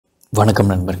வணக்கம்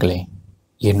நண்பர்களே,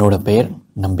 என்னோட பெயர்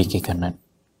நம்பிக்கை கண்ணன்.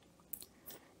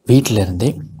 வீட்டில் இருந்தே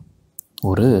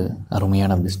ஒரு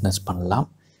அருமையான பிஸ்னஸ் பண்ணலாம்.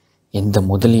 எந்த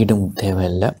முதலீடும்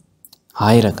தேவையில்லை.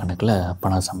 ஆயிரக்கணக்கில்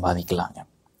பணம் சம்பாதிக்கலாங்க.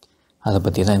 அதை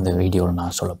பற்றி தான் இந்த வீடியோவில்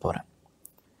நான் சொல்ல போகிறேன்.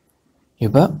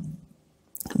 இப்போ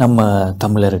நம்ம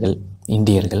தமிழர்கள்,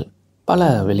 இந்தியர்கள்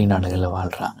பல வெளிநாடுகளில்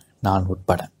வாழ்கிறாங்க, நான்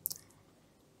உட்பட.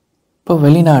 இப்போ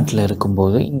வெளிநாட்டில்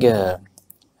இருக்கும்போது இங்கே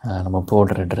நம்ம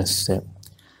போடுற ட்ரெஸ்ஸு,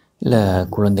 இல்லை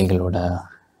குழந்தைகளோட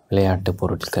விளையாட்டு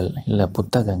பொருட்கள், இல்லை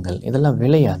புத்தகங்கள், இதெல்லாம்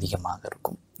விலை அதிகமாக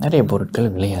இருக்கும். நிறைய பொருட்கள்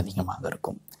விலை அதிகமாக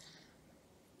இருக்கும்.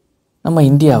 நம்ம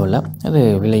இந்தியாவில் அது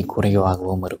விலை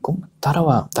குறைவாகவும் இருக்கும்,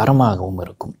 தரமாகவும்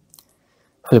இருக்கும்.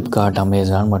 ஃப்ளிப்கார்ட்,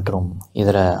 அமேசான் மற்றும்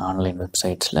இதர ஆன்லைன்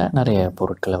வெப்சைட்ஸில் நிறைய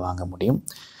பொருட்களை வாங்க முடியும்,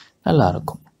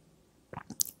 நல்லாயிருக்கும்.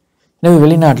 எனவே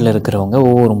வெளிநாட்டில் இருக்கிறவங்க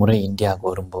ஒவ்வொரு முறை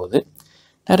இந்தியாவுக்கு வரும்போது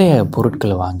நிறைய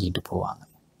பொருட்களை வாங்கிட்டு போவாங்க.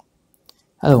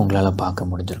 அது உங்களால் பார்க்க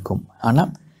முடிஞ்சிருக்கும். ஆனால்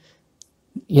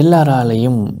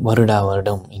எல்லாராலையும்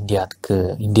வருடம்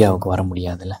இந்தியாவுக்கு வர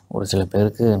முடியாதுல்ல. ஒரு சில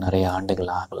பேருக்கு நிறைய ஆண்டுகள்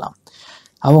ஆகலாம்.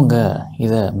 அவங்க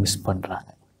இதை மிஸ் பண்ணுறாங்க.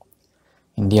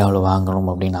 இந்தியாவில்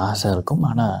வாங்கணும் அப்படின்னு ஆசை இருக்கும்,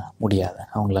 ஆனால் முடியாது,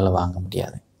 அவங்களால வாங்க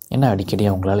முடியாது. ஏன்னா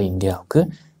அடிக்கடி அவங்களால இந்தியாவுக்கு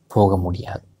போக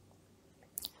முடியாது.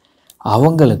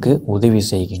 அவங்களுக்கு உதவி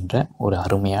செய்கின்ற ஒரு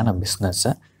அருமையான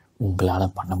பிஸ்னஸை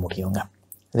உங்களால் பண்ண முடியுங்க.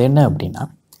 இது என்ன அப்படின்னா,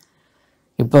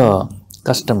 இப்போ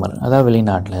கஸ்டமர், அதாவது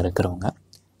வெளிநாட்டில் இருக்கிறவங்க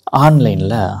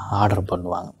ஆன்லைனில் ஆர்டர்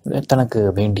பண்ணுவாங்க. தனக்கு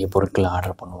வேண்டிய பொருட்களை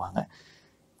ஆர்டர் பண்ணுவாங்க.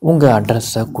 உங்கள்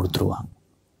அட்ரஸை கொடுத்துருவாங்க.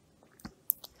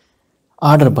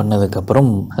 ஆர்டர் பண்ணதுக்கப்புறம்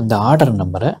அந்த ஆர்டர்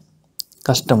நம்பரை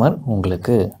கஸ்டமர்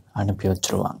உங்களுக்கு அனுப்பி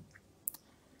வச்சுருவாங்க.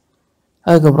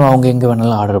 அதுக்கப்புறம் அவங்க எங்கே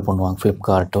வேணாலும் ஆர்டர் பண்ணுவாங்க.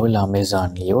 ஃப்ளிப்கார்ட்டோ இல்லை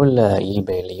அமேசான்லேயோ இல்லை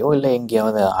ஈபேலேயோ இல்லை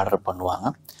எங்கேயாவது ஆர்டர் பண்ணுவாங்க.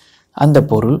 அந்த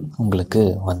பொருள் உங்களுக்கு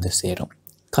வந்து சேரும்.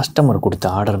 கஸ்டமர் கொடுத்த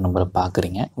ஆர்டர் நம்பரை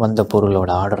பார்க்குறீங்க, வந்த பொருளோட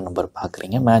ஆர்டர் நம்பர்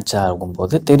பார்க்குறீங்க, மேட்ச்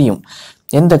ஆகும்போது தெரியும்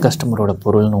எந்த கஸ்டமரோட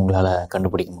பொருள்னு உங்களால்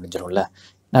கண்டுபிடிக்க முடிஞ்சிடும்ல.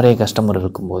 நிறைய கஸ்டமர்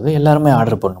இருக்கும்போது எல்லாருமே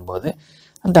ஆர்டர் பண்ணும்போது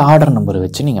அந்த ஆர்டர் நம்பரை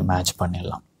வச்சு நீங்கள் மேட்ச்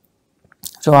பண்ணிடலாம்.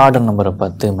 ஸோ ஆர்டர் நம்பரை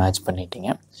பார்த்து மேட்ச்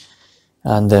பண்ணிட்டீங்க.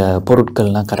 அந்த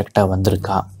பொருட்கள்லாம் கரெக்டாக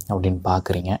வந்திருக்கா அப்படின்னு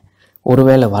பார்க்குறீங்க.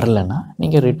 ஒருவேளை வரலைன்னா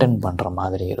நீங்கள் ரிட்டர்ன் பண்ணுற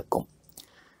மாதிரி இருக்கும்.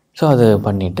 ஸோ அது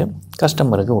பண்ணிவிட்டு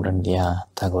கஸ்டமருக்கு உடனடியாக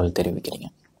தகவல் தெரிவிக்கிறீங்க.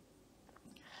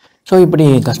 ஸோ இப்படி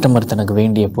கஸ்டமர் தனக்கு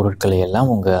வேண்டிய பொருட்களை எல்லாம்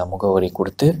உங்கள் முகவரி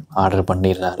கொடுத்து ஆர்டர்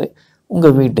பண்ணிடுறாரு.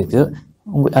 உங்கள் வீட்டுக்கு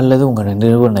அல்லது உங்கள்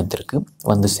நிறுவனத்திற்கு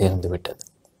வந்து சேர்ந்து விட்டது.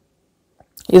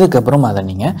 இதுக்கப்புறம் அதை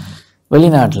நீங்கள்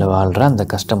வெளிநாட்டில் வாழ்கிற அந்த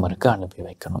கஸ்டமருக்கு அனுப்பி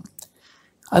வைக்கணும்.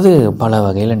 அது பல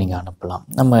வகையில் நீங்கள் அனுப்பலாம்.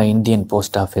 நம்ம இந்தியன்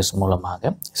போஸ்ட் ஆஃபீஸ்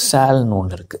மூலமாக சேல்னு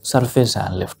ஒன்று இருக்குது, சர்ஃபேஸ்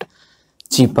அண்ட் லிஃப்ட்.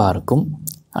 சீப்பாக இருக்கும்,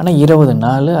 ஆனால் 20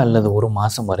 நாள் அல்லது 1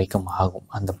 மாதம் வரைக்கும் ஆகும்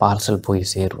அந்த பார்சல்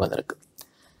போய் சேருவதற்கு.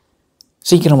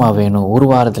 சீக்கிரமாக வேணும், 1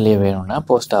 வாரத்துலேயே வேணும்னா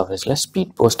போஸ்ட் ஆஃபீஸில்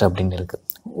ஸ்பீட் போஸ்ட் அப்படின்னு இருக்குது.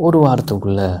 1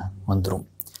 வாரத்துக்குள்ளே வந்துடும்,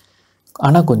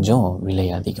 ஆனால் கொஞ்சம் விலை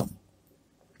அதிகம்.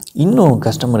 இன்னும்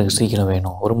கஸ்டமருக்கு சீக்கிரம்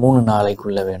வேணும், ஒரு 3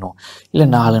 நாளைக்குள்ளே வேணும், இல்லை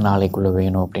 4 நாளைக்குள்ளே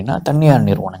வேணும் அப்படின்னா தனியார்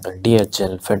நிறுவனங்கள்,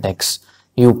 DHL, FedEx,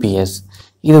 UPS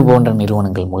இது போன்ற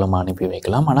நிறுவனங்கள் மூலமாக அனுப்பி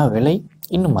வைக்கலாம். ஆனால் விலை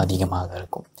இன்னும் அதிகமாக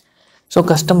இருக்கும். ஸோ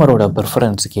கஸ்டமரோட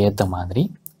ப்ரிஃபரன்ஸுக்கு ஏற்ற மாதிரி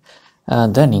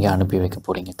அதை நீங்கள் அனுப்பி வைக்க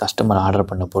போகிறீங்க. கஸ்டமர் ஆர்டர்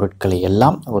பண்ண பொருட்களை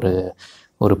எல்லாம்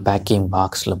ஒரு பேக்கிங்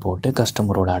பாக்ஸில் போட்டு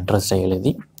கஸ்டமரோட அட்ரஸை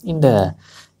எழுதி இந்த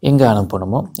எங்கே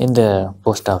அனுப்பணுமோ, எந்த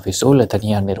போஸ்ட் ஆஃபீஸோ இல்லை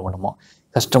தனியார் நிறுவனமோ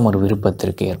கஸ்டமர்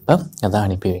விருப்பத்திற்கு ஏற்ப அதை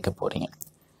அனுப்பி வைக்க போகிறீங்க.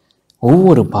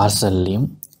 ஒவ்வொரு பார்சல்லையும்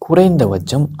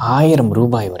குறைந்தபட்சம் 1000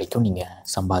 ரூபாய் வரைக்கும் நீங்கள்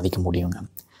சம்பாதிக்க முடியுங்க.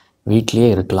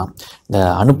 வீட்டிலையே இருக்கலாம். இந்த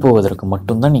அனுப்புவதற்கு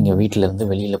மட்டும்தான் நீங்கள் வீட்டிலேருந்து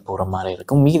வெளியில் போகிற மாதிரி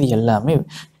இருக்கும். மீதி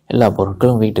எல்லா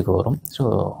பொருட்களும் வீட்டுக்கு வரும். ஸோ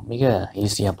மிக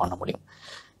ஈஸியாக பண்ண முடியும்.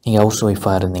 நீங்கள் ஹவுஸ்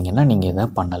ஒய்ஃபாக இருந்தீங்கன்னா நீங்கள் இதை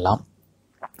பண்ணலாம்.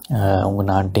 உங்கள்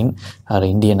நாட்டின்,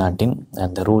 இந்திய நாட்டின்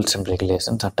அந்த ரூல்ஸ் அண்ட்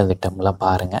ரெகுலேஷன், சட்டத்திட்டம்லாம்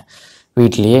பாருங்கள்.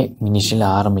 வீட்டிலையே இனிஷியல்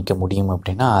ஆரம்பிக்க முடியும்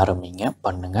அப்படின்னா ஆரம்பிங்க,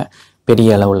 பண்ணுங்கள்.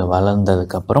 பெரிய அளவில்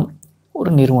வளர்ந்ததுக்கப்புறம்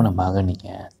ஒரு நிறுவனமாக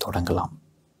நீங்கள் தொடங்கலாம்.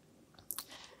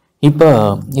 இப்போ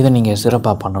இதை நீங்கள்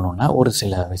சிறப்பாக பண்ணணுன்னா ஒரு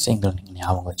சில விஷயங்கள் நீங்கள்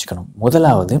ஞாபகம் வச்சுக்கணும்.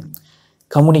 முதலாவது,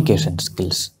 கம்யூனிகேஷன்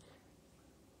ஸ்கில்ஸ்.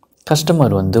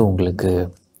 கஸ்டமர்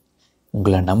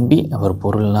உங்களை நம்பி அவர்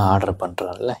பொருள்லாம் ஆர்டர்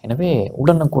பண்ணுறாருல்ல, எனவே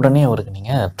உடனுக்குடனே அவருக்கு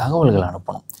நீங்கள் தகவல்கள்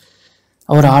அனுப்பணும்.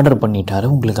 அவர் ஆர்டர் பண்ணிட்டாரு,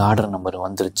 உங்களுக்கு ஆர்டர் நம்பர்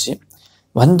வந்துருச்சு,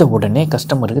 வந்த உடனே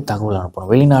கஸ்டமருக்கு தகவல்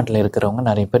அனுப்பணும். வெளிநாட்டில் இருக்கிறவங்க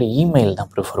நிறைய பேர் இமெயில்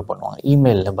தான் ப்ரிஃபர் பண்ணுவாங்க.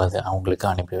 இமெயிலில் அவங்களுக்கு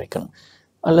அனுப்பி வைக்கணும்.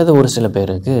 அல்லது ஒரு சில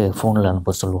பேருக்கு ஃபோனில்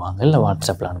அனுப்ப சொல்லுவாங்க, இல்லை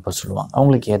வாட்ஸ்அப்பில் அனுப்ப சொல்லுவாங்க.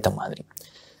 அவங்களுக்கு ஏற்ற மாதிரி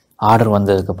ஆர்டர்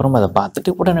வந்ததுக்கப்புறம் அதை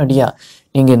பார்த்துட்டு உடனடியாக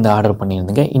நீங்கள் இந்த ஆர்டர்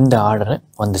பண்ணியிருந்தீங்க, இந்த ஆர்டரை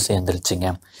வந்து சேர்ந்துருச்சுங்க,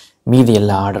 மீதி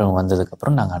எல்லா ஆர்டரும்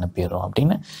வந்ததுக்கப்புறம் நாங்கள் அனுப்பிடுறோம்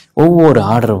அப்படின்னு ஒவ்வொரு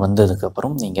ஆர்டர்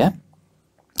வந்ததுக்கப்புறம் நீங்கள்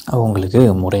அவங்களுக்கு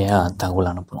முறையாக தகவல்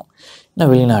அனுப்பணும். ஏன்னா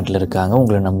வெளிநாட்டில் இருக்காங்க,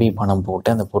 உங்களை நம்பி பணம் போட்டு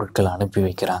அந்த பொருட்களை அனுப்பி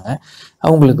வைக்கிறாங்க.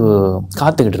 அவங்களுக்கு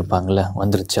காத்துக்கிட்டு இருப்பாங்கள்ல,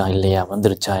 வந்துருச்சா இல்லையா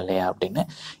வந்துருச்சா இல்லையா அப்படின்னு.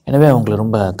 எனவே அவங்கள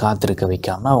ரொம்ப காத்திருக்க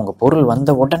வைக்காமல் அவங்க பொருள்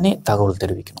வந்த உடனே தகவல்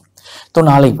தெரிவிக்கணும்.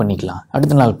 நாளைக்கு பண்ணிக்கலாம்,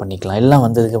 அடுத்த நாள் பண்ணிக்கலாம், எல்லாம்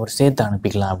வந்ததுக்கப்புறம் சேர்த்து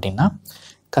அனுப்பிக்கலாம் அப்படின்னா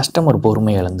கஸ்டமர்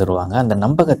பொறுமை இழந்துருவாங்க. அந்த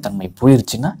நம்பகத்தன்மை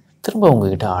போயிடுச்சுன்னா திரும்ப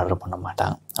உங்ககிட்ட ஆர்டர் பண்ண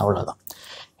மாட்டாங்க. அவ்வளோதான்.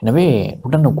 எனவே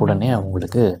உடனுக்குடனே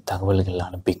அவங்களுக்கு தகவல்கள்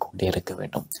அனுப்பி கொண்டே இருக்க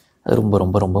வேண்டும். அது ரொம்ப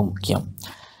ரொம்ப ரொம்ப முக்கியம்.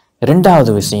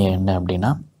 2வது விஷயம் என்ன அப்படின்னா,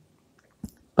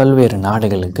 பல்வேறு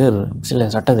நாடுகளுக்கு சில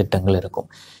சட்டதிட்டங்கள் இருக்கும்.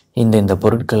 இந்த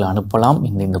பொருட்கள் அனுப்பலாம்,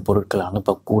 இந்த பொருட்கள்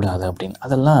அனுப்பக்கூடாது அப்படின்னு.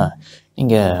 அதெல்லாம்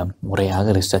நீங்கள்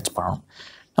முறையாக ரிசர்ச் பண்ணணும்.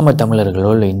 நம்ம தமிழர்களோ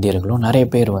இல்லை இந்தியர்களோ நிறைய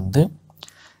பேர் வந்து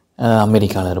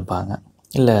அமெரிக்காவில் இருப்பாங்க,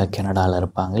 இல்லை கனடாவில்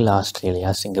இருப்பாங்க, இல்லை ஆஸ்திரேலியா,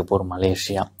 சிங்கப்பூர்,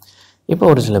 மலேசியா. இப்போ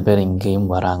ஒரு சில பேர் இங்கேயும்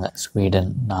வராங்க, ஸ்வீடன்,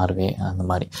 நார்வே அந்த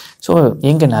மாதிரி. ஸோ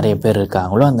எங்கே நிறைய பேர்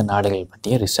இருக்காங்களோ அந்த நாடுகள்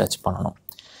பற்றியே ரிசர்ச் பண்ணணும்.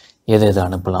 எது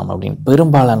அனுப்பலாம் அப்படின்னு.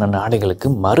 பெரும்பாலான நாடுகளுக்கு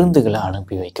மருந்துகளை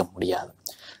அனுப்பி வைக்க முடியாது.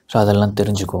 ஸோ அதெல்லாம்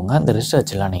தெரிஞ்சுக்கோங்க. அந்த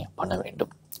ரிசர்ச்லாம் நீங்கள் பண்ண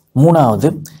வேண்டும். 3வது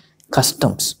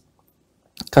கஸ்டம்ஸ்.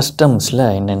 கஸ்டம்ஸில்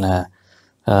என்னென்ன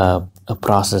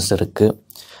ப்ராசஸ் இருக்குது.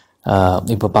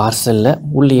 இப்போ பார்சலில்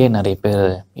உள்ளேயே நிறைய பேர்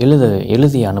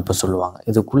எழுதி அனுப்ப சொல்லுவாங்க.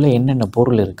 இதுக்குள்ளே என்னென்ன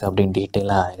பொருள் இருக்குது அப்படின்னு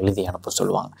டீட்டெயிலாக எழுதி அனுப்ப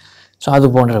சொல்லுவாங்க. ஸோ அது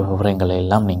போன்ற விவரங்களை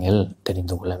எல்லாம் நீங்கள்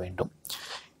தெரிந்து கொள்ள வேண்டும்.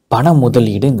 பண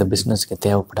முதலீடு இந்த பிஸ்னஸ்க்கு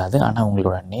தேவைப்படாது. ஆனால்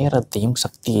உங்களோட நேரத்தையும்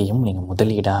சக்தியையும் நீங்கள்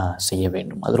முதலீடாக செய்ய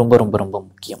வேண்டும். அது ரொம்ப ரொம்ப ரொம்ப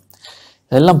முக்கியம்.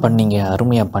 இதெல்லாம்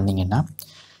அருமையாக பண்ணிங்கன்னா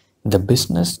இந்த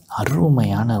பிஸ்னஸ்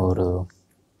அருமையான ஒரு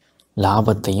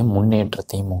லாபத்தையும்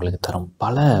முன்னேற்றத்தையும் உங்களுக்கு தரும்.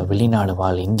 பல வெளிநாடு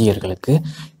வாழ் இந்தியர்களுக்கு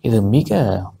இது மிக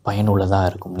பயனுள்ளதாக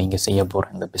இருக்கும் நீங்கள் செய்ய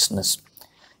போகிற இந்த பிஸ்னஸ்.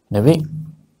 எனவே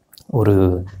ஒரு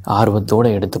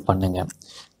ஆர்வத்தோடு எடுத்து பண்ணுங்கள்,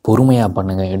 பொறுமையாக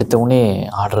பண்ணுங்கள். எடுத்தவுடனே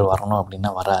ஆர்டர் வரணும்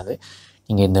அப்படின்னா வராது.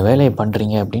 நீங்கள் இந்த வேலையை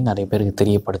பண்ணுறீங்க அப்படின்னு நிறைய பேருக்கு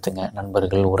தெரியப்படுத்துங்க.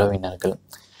 நண்பர்கள், உறவினர்கள்.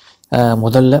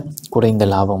 முதல்ல குறைந்த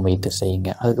லாபம் வைத்து செய்யுங்க.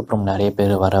 அதுக்கப்புறம் நிறைய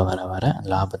பேர் வர வர வர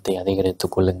லாபத்தை அதிகரித்து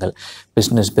கொள்ளுங்கள்.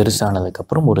 பிஸ்னஸ்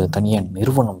பெருசானதுக்கப்புறம் ஒரு தனியாக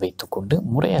நிறுவனம் வைத்துக்கொண்டு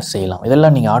முறையாக செய்யலாம்.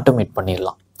 இதெல்லாம் நீங்கள் ஆட்டோமேட்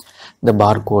பண்ணிடலாம். இந்த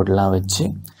பார்கோடெலாம் வச்சு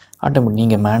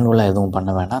நீங்கள் மேனுவலாக எதுவும் பண்ண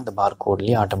வேணாம். அந்த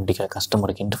பார்கோட்லேயே ஆட்டோமேட்டிக்காக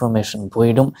கஸ்டமருக்கு இன்ஃபர்மேஷன்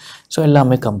போயிடும். ஸோ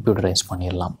எல்லாமே கம்ப்யூட்டரைஸ்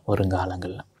பண்ணிடலாம்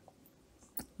வருங்காலங்களில்.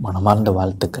 மனமார்ந்த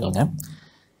வாழ்த்துக்கள்ங்க.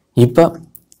 இப்போ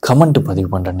கமெண்ட் பதிவு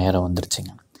பண்ணுற நேரம்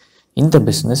வந்துருச்சுங்க. இந்த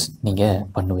பிஸ்னஸ் நீங்கள்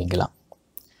பண்ணுவீங்களா?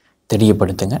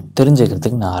 தெரியப்படுத்துங்க.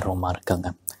 தெரிஞ்சுக்கிறதுக்கு நான் ஆர்வமாக இருக்கேங்க.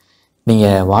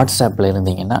 நீங்கள் வாட்ஸ்அப்பில்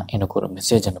இருந்தீங்கன்னா எனக்கு ஒரு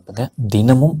மெசேஜ் அனுப்புங்க.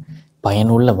 தினமும்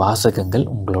பயனுள்ள வாசகங்கள்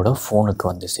உங்களோட ஃபோனுக்கு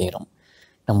வந்து சேரும்.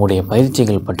 நம்முடைய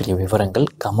பயிற்சிகள் பற்றிய விவரங்கள்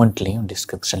கமெண்ட்லேயும்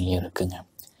டிஸ்கிரிப்ஷன்லேயும் இருக்குங்க.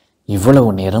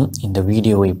 இவ்வளவு நேரம் இந்த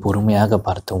வீடியோவை பொறுமையாக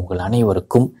பார்த்த உங்கள்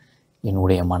அனைவருக்கும்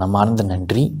என்னுடைய மனமார்ந்த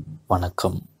நன்றி.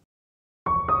 வணக்கம்.